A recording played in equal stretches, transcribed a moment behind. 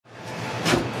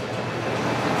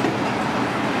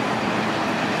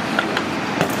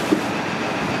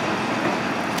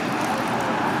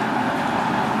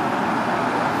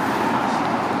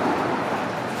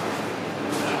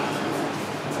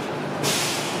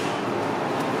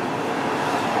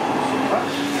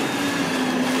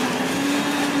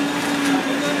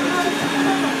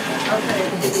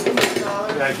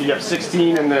You have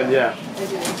 16 and then, yeah.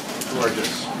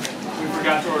 Gorgeous. We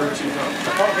forgot to order 2 though.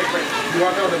 Okay, great. You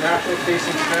want to know the natural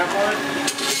tasting snap on it?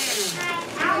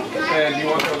 And you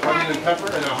want the onion and pepper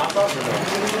and a hot sauce or no?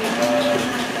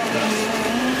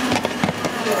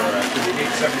 Alright, so you ate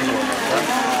 71,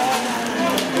 right?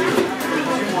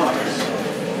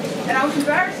 And I was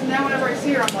embarrassed, and now whenever I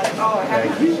see her, I'm like, oh, I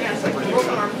haven't had a chance. Like, look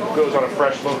on our phone. Goes on a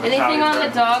fresh loaf of Anything on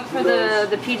bread. the dog for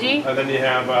the PG? And then you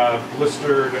have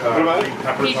blistered green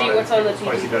peppers PG, on it. what's on the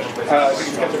Spicy PG? vegetables.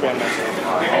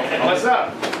 What's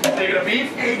up? Taking a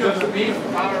beef? Just the beef?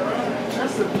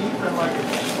 Just the beef and like a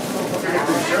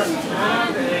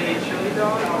chili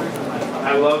dog.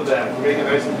 I love that. Make it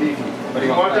nice and beefy. Do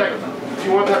you want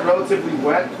that relatively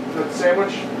wet, the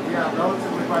sandwich? Yeah,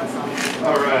 relatively wet sauce.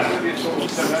 All right. It's going to be a total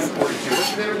of 742.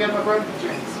 What's your name again, my friend?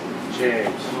 James.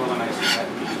 James. Really nice.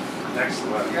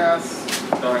 Excellent. Yes.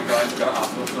 Sorry guys, got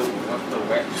off the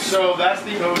wet. So that's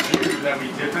the OG that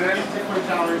we dip it in. Take my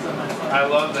calories on my side. I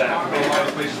love that. Many of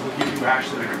those places will give you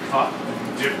actually like a cup and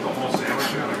you dip the whole sandwich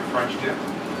in, like a French dip.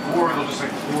 Or they'll just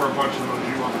like pour a bunch of OG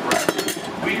on the bread.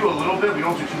 We do a little bit, we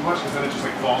don't do too much because then it just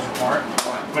like falls apart.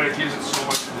 But it gives it so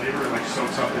much flavor, it like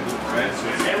soaks up into the bread. So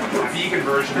it's a vegan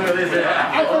version. I've been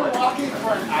walking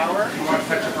for an hour. You want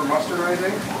ketchup or mustard or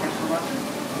anything?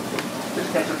 Just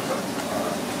ketchup or something.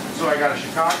 So I got a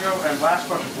Chicago, and last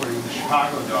question for you, the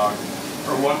Chicago dog.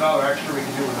 For $1 extra, we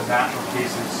can do it with a natural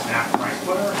casing snap rice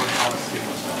butter or on a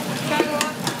skinless one.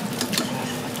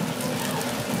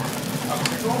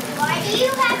 Why do you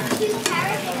have 2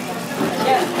 carrots?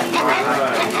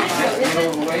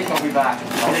 Wait, I'll be back.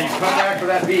 And then you come back for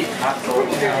that beef.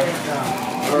 Absolutely.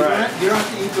 Alright. You don't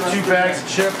have to eat the rest 2 bags of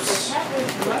chips,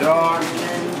 dog.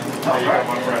 There you go,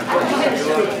 my friend.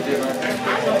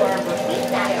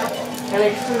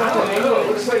 It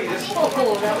looks like this. Oh,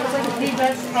 cool. That looks like the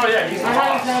best. Oh, yeah, he's the I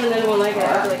haven't boss. found another one like it.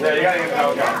 Yeah, you gotta get the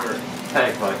dog out first.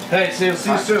 Thanks, buddy. Hey, see you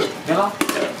soon.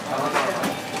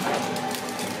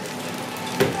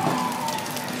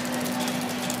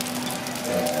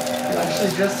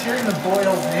 Actually, just hearing the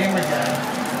Boyle's name again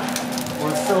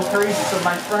was so crazy. So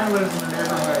my friend lives in the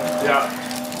neighborhood, Yeah.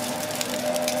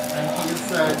 and he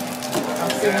said, I'm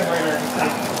seeing him later. He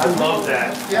said, I love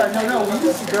that. yeah, no, we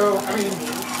used to go, I mean,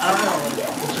 I don't know, in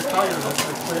Chicago, the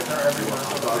quit are everywhere.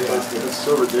 It's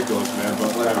so ridiculous, man,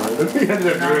 but whatever. We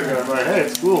ended up doing it. I'm like, hey,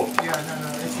 it's cool. Yeah, no,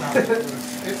 it's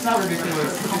not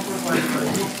ridiculous. It's not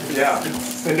ridiculous. Yeah.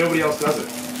 And nobody else does it.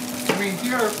 I mean,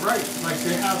 here, right, like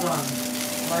they have, like,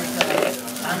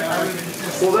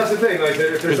 Well, that's the thing. Like,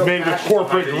 if there's It's made with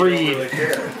corporate greed. Really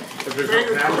care. If there's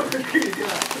no passion.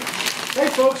 Hey,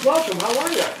 folks, welcome. How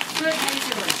are you? Good, how you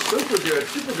doing? Super good,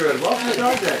 super good. Welcome to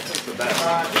Dog Deck. That's the best.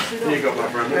 Here you go, my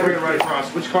friend. We'll bring it right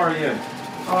across. Which car are you in?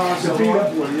 the beat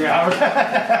up one,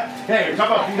 Yeah. Hey, talk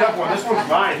about beat up one. This one's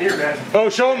mine here, man. Oh,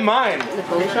 show him mine.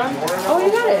 Oh,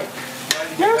 you got it.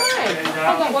 Never mind.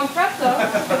 I've got one prep though.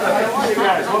 How are you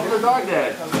guys? Welcome to Dog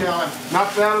Deck.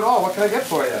 Not bad at all. What can I get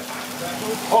for you?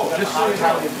 Oh, just so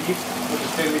Italian beef, which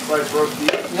is thinly sliced roast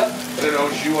beef. Yep. And then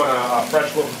you want a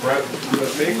fresh loaf of bread from the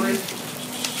bakery.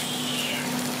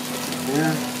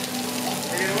 Yeah.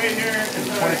 It's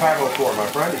 2504, my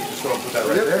friend. You just go and put that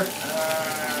right there.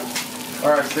 All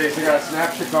right, Stacey, I got a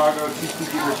Snap Chicago, 2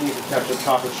 cookie routines of ketchup,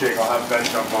 chocolate shake. I'll have Ben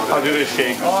jump on it. I'll do this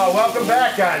shake. Oh, welcome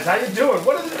back, guys. How you doing?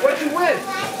 What'd you win?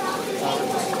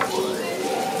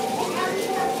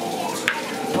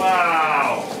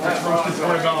 Wow. That's roasted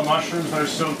portobello mushrooms that are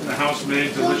soaked in a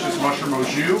house-made delicious mushroom au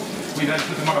jus. We then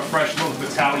put them on a fresh loaf of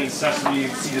Italian sesame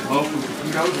and seeded loaf with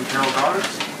caputos and Carol Daughters.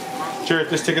 Jared,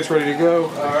 this ticket's ready to go. All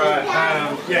right.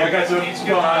 Yeah, I got some.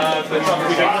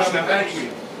 Thank you.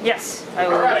 Yes, I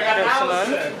will. All right, I got show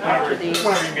Allison. Simone after these.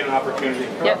 Whenever you get an opportunity.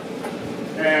 Yep.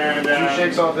 And 2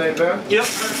 shakes all day, Ben? Yep.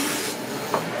 Sell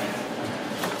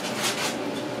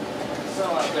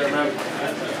out there, man.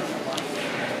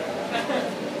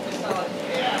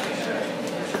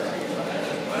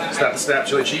 Is that the snap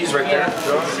chili cheese right there? Yeah.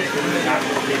 John, make it with an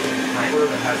application timer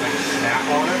that has like a snap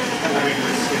on it. And we do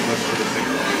it skinless for the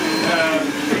single.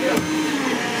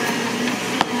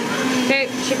 Okay,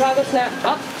 Chicago snap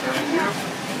up.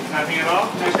 Nothing at all?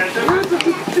 No ketchup?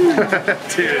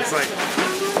 Dude, it's like...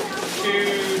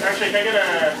 Actually, can I get a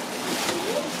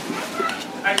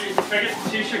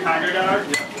 2 Chicago dogs?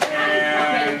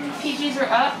 And PGs are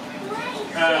up.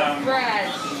 Brad.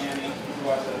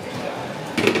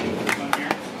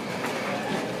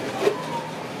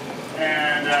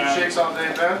 and 2 shakes all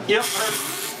day, Ben? Yep.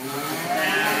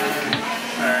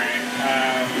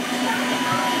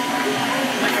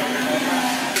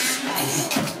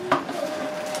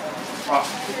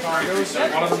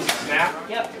 Chicagos, one of them's a snap,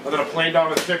 Yep. and then a plain dog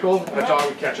with pickle, and a dog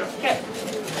with ketchup. Okay.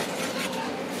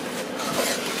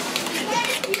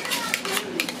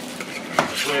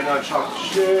 Wait, no, chocolate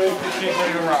shake. Shake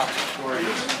ready to rock for you.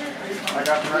 I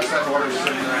got the rest of that order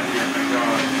sitting right here. Thank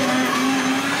God.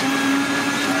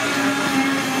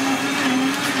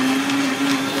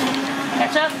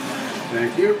 Ketchup?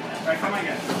 Thank you. Right, come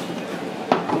again.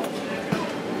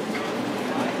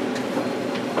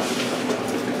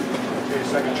 Okay,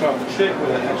 second chocolate shake with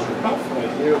an extra cup.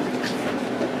 Thank you.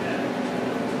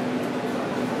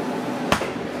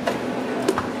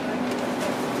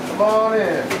 Come on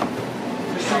in.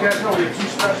 Just so you guys know, we have two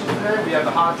specials today. We have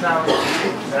the hot Italian beef.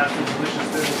 It's absolutely delicious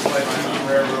business sliced medium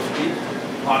rare roast beef.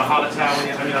 On a hot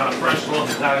Italian, on a fresh local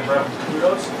Italian bread with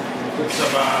kudos. With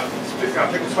some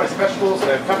pickled spicy vegetables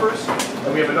and peppers.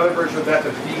 And we have another version of that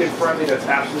that's vegan friendly, that's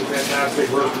absolutely fantastic.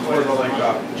 Roasted with like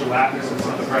gelatinous and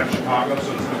some of the bread in Chicago,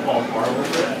 so it's going to fall apart a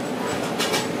little bit.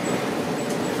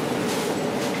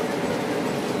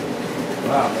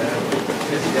 Wow, man.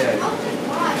 Busy day.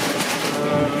 Right.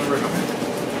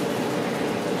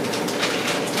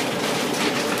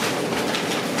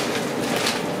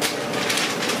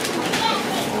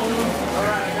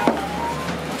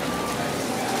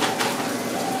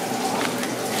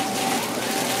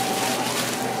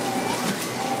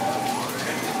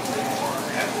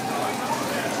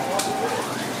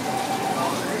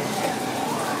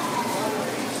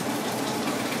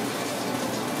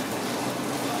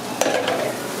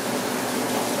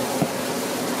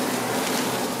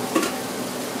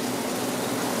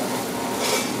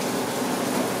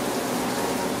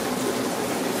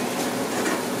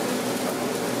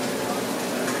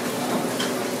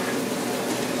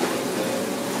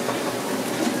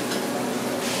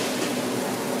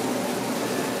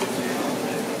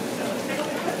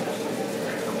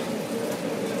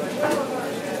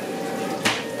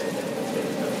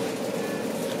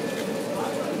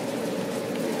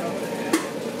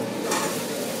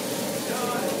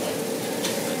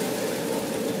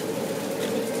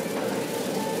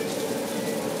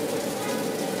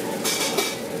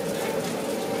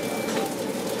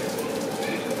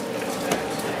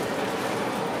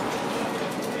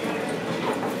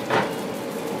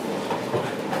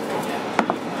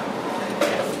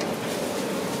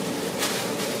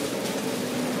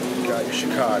 Got your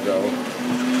Chicago.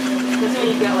 This when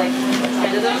you get like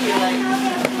 10 of them, you're like...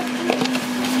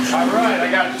 All right, I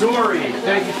got Dory.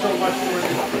 Thank you so much for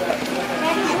that.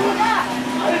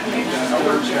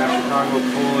 Chicago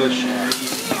Polish.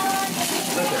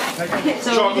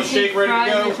 So Chocolate shake ready to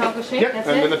go. Chocolate shake, Yep, that's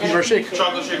and it? then the peanut shake.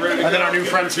 Chocolate shake ready to go. And then our new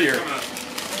friends here.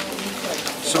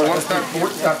 So what's that?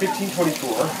 1524.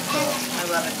 I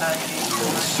love Italian.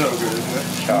 So good, isn't it?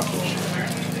 Chocolate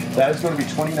shake. That is going to be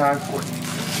 $29.40.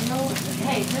 No,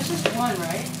 hey, there's just one,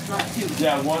 right? Not two.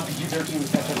 Yeah, one. Did you 13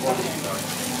 with ketchup? One.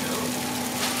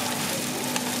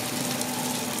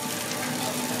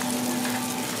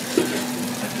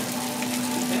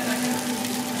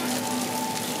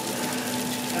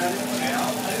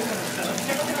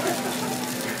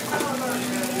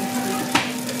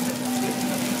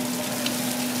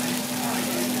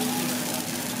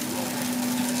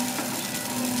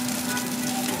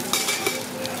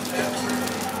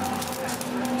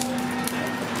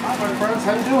 My friends,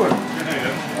 how you doing?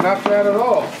 Not bad at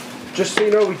all. Just so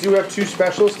you know, we do have two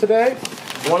specials today.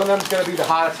 One of them is going to be the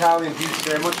hot Italian beef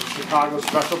sandwich, Chicago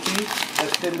specialty.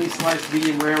 That's thinly sliced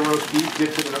medium rare roast beef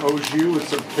dipped in an au jus with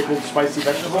some pickled spicy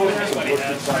vegetables. With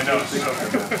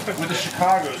the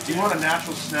Chicago's, do you want a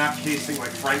natural snap casing like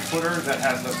Frankfurter that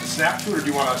has the snap to it, or do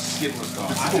you want a skinless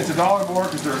dog? It's $1 more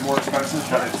because they're more expensive,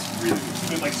 but it's really good.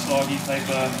 Good, like soggy type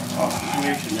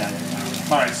situation. Yeah.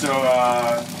 All right, so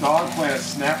dog playing a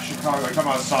snap Chicago. Like talking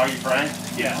about a soggy Frank.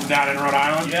 Yeah. From down in Rhode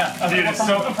Island. Yeah. Dude, it's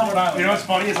so. I'm from Rhode Island. You know what's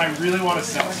funny is I really want to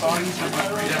sell soggies, but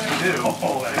yes, we do.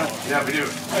 Oh, I know. Yeah, we do.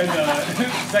 And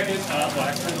second, well,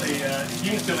 actually,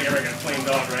 you can still like a regular plain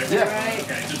dog, right? Yeah. Right.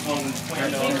 Okay, just one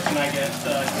plain dog. Can I get two?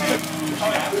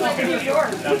 Like New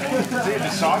York. Dude,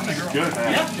 the soggies are good,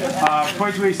 man. Yeah.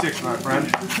 2286, my friend.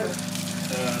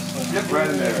 Yep, right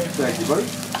in there. Thank you, buddy.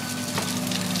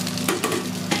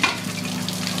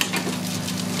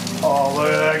 Oh, look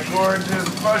at that gorgeous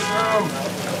mushroom.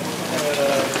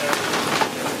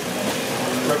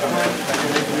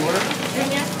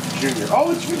 Junior.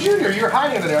 Oh, it's for Junior. You're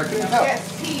hiding in there. I couldn't tell. Yes,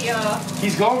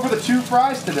 He's going for the 2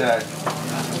 fries today.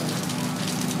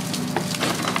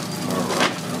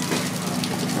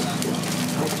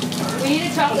 We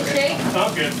need a chocolate shake.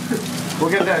 Sounds good.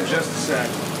 We'll get that in just a sec.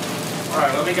 All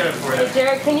right, let me get it for you. Hey,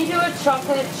 Derek, can you do a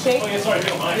chocolate shake? Oh, yeah, sorry, if you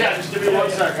don't mind. Yeah, just give me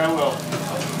 1 sec. I will.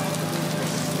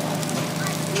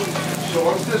 So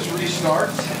once this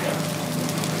restarts,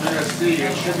 you're gonna see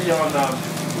it should be on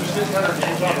There's this other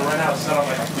games on right now set on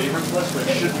like a favorites list, but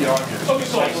it should be on here. Okay,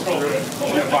 so let's go through it. I'm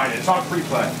gonna find it. It's on free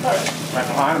play. Right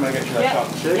behind, I'm gonna get you that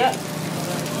chocolate shake. Yep.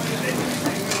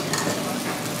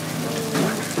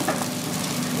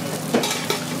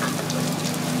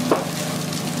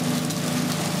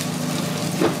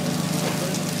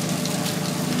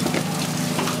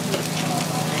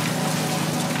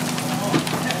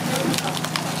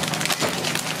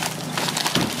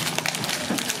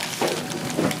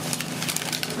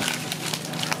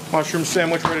 Mushroom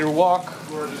sandwich ready to walk.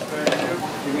 Gorgeous, thank you.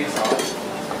 Give me a sauce.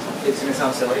 It's gonna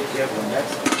sound silly. You have one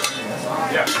next.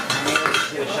 Yeah.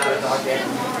 Get a shot of dog game.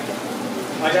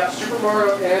 I got Super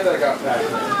Mario and I got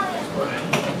Pac-Man.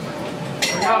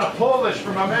 I got a Polish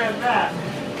for my man Matt.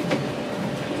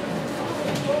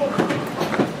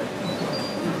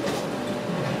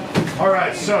 All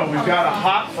right, so we've got a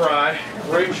hot fry.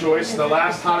 Great choice. The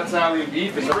last hot Italian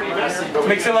beef is pretty messy, but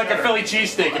Makes it like a Philly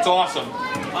cheesesteak. It's awesome.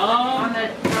 On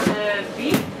the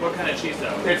beef? What kind of cheese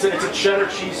though? It's a cheddar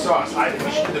cheese sauce. I think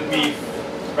we should do the beef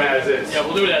as is. Yeah,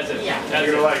 we'll do it as is. Yeah. As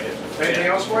You're is. gonna like it. Anything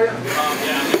else for you? Yeah,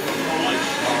 Polish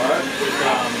All right. with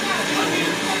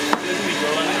onions. This is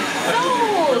grilled onions.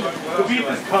 Oh! The beef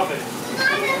is covered.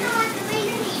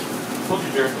 Told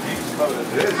you, Jared, the beef is covered.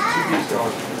 It is. 2 beefs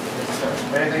going.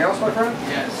 Anything else, my friend?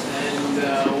 Yes,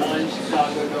 and one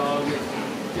Chicago dog, 2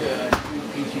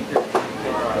 peachy turkey.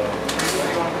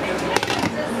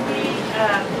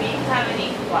 Does the beef have any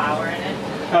flour in it?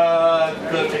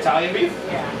 The Italian beef?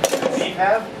 Yeah. Beef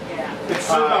have? Yeah. It's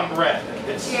served on bread.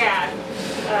 It's, Yeah.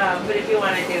 But if you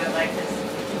want to do it like this,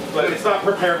 but it's not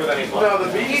prepared with any flour. No,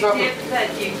 the beef's you not. dip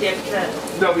the.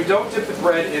 No, we don't dip the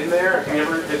bread in there.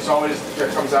 It's always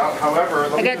it comes out. However,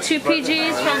 I got 2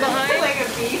 PGs from behind. Like a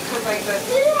beef with like the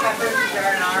peppers and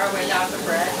marinara without the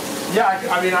bread. Yeah,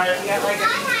 I You got like a.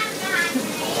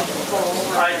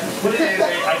 I can put it in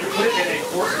a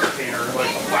quart container,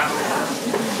 like a plastic.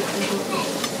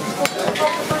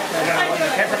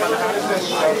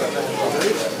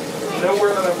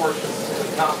 Nowhere that I've worked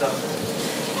is not done.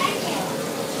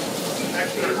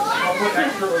 Actually, I'll put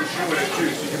extra au jus in it too,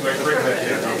 so you can like bring that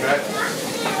in, okay?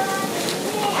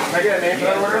 Can I get a name for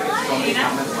that order?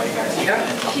 Tina. Tina?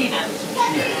 Tina.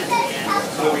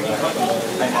 So that we can cut them.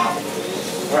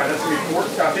 Alright, that's gonna be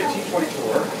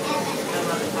 1524.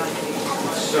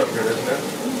 It's so good, isn't it?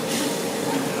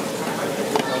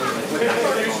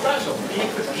 New special.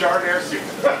 Beef is jardinere soup.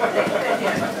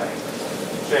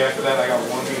 Okay, after that I got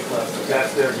 1 beef left.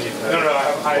 That's their beef. No,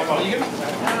 I have one vegan.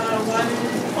 One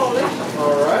Polish.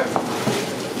 Alright.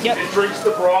 Yep. It drinks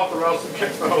the broth or else it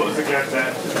kicks the hose against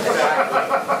that.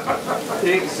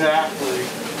 Exactly.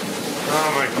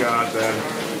 Oh my god, Ben.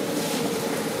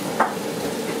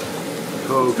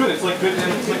 Oh, Good. It's like good.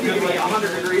 It's like good. Like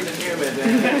 100 degrees and humid.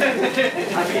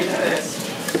 I mean this.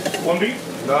 1 beef?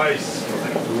 Nice.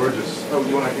 Gorgeous. Oh,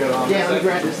 you want to get on? Yeah, let me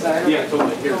grab this side. Yeah,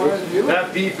 totally. Here.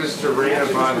 That beef is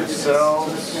serrated by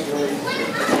themselves.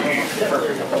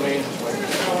 Perfect. I mean,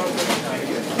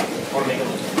 want to make it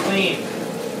look clean.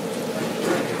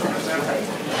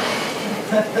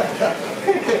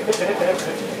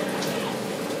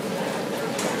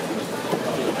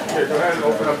 Here, go ahead and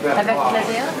open up that Avec box.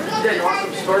 plaisir. Yeah, you want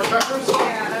some scorched peppers?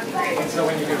 Yeah, that's great. So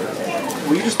when you do this.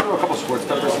 Will you just throw a couple scorched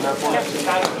peppers in that for us?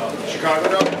 Chicago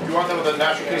dough? You want them with a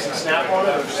natural case and snap on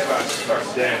it? Or just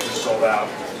starts damn, just sold out.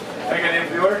 Can I get a name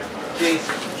for the order?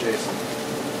 Jason. Jason.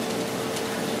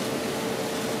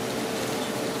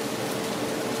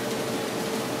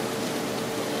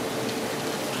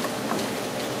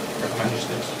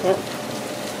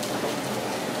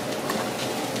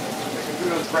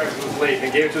 It was late.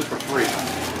 They gave it to us for free.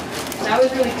 That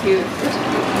was really cute.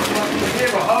 Give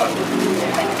him a hug.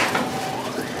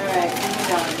 Alright,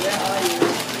 I'm done. Where are you?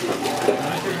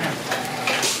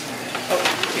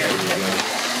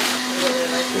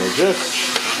 Gorgeous.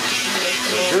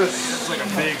 This is like a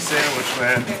big sandwich,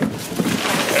 man.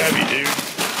 Heavy, dude.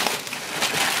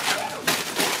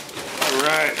 All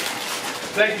right.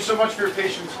 Thank you so much for your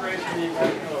patience, Grace.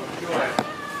 Enjoy.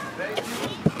 Thank you.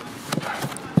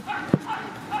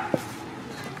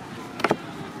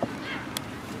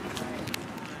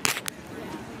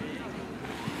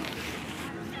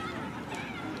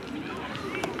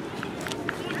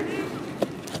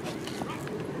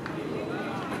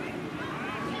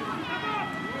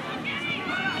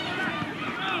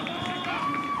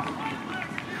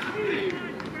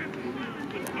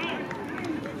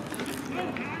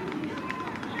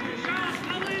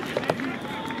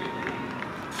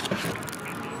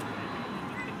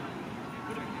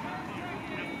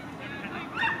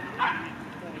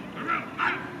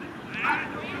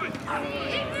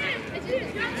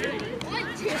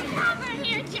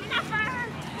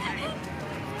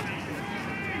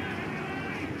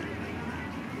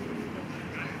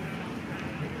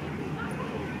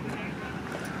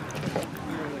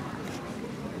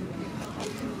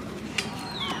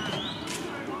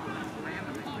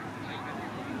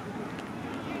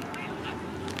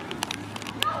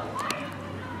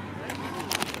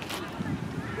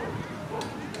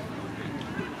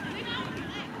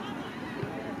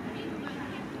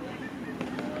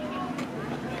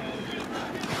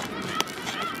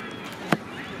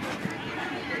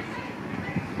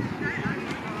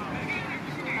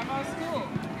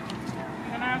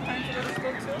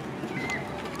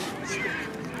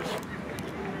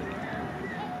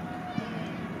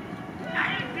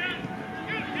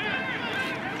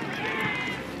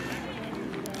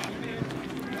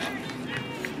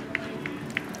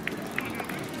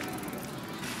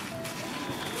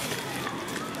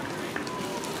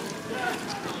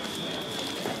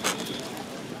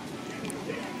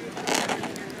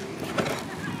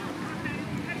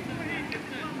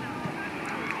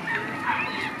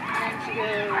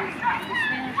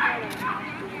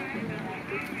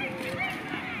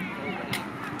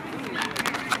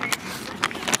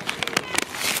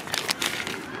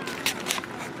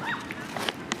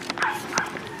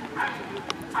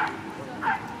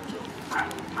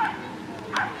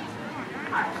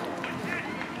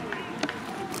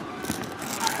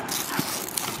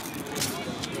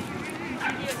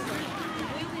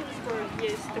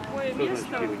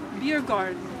 your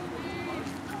garden.